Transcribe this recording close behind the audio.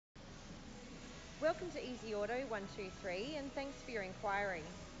Welcome to Easy Auto 123 and thanks for your inquiry.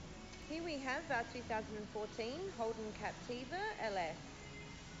 Here we have our 2014 Holden Captiva LS.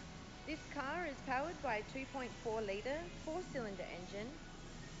 This car is powered by a 2.4 litre 4-cylinder engine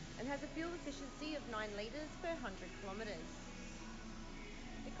and has a fuel efficiency of 9 litres per 100 kilometres.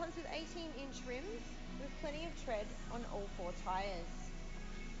 It comes with 18-inch rims with plenty of tread on all 4 tyres.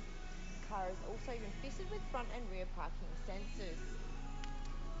 The car is also been fitted with front and rear parking sensors.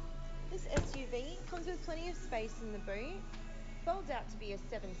 This SUV comes with plenty of space in the boot, folds out to be a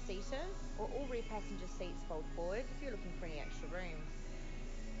 7-seater, or all rear passenger seats fold forward if you're looking for any extra room.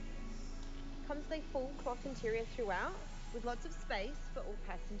 Comes with a full cloth interior throughout, with lots of space for all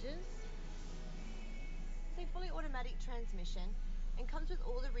passengers. It's a fully automatic transmission and comes with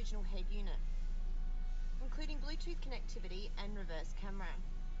all the original head unit, including Bluetooth connectivity and reverse camera.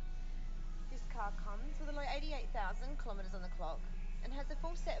 This car comes with a low 88,000 kilometres on the clock and has a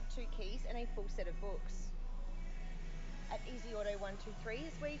full set of 2 keys and a full set of books. At Easy Auto 123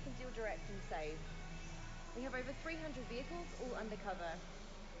 is where you can deal direct and save. We have over 300 vehicles all undercover.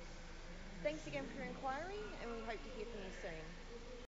 Thanks again for your inquiry and we hope to hear from you soon.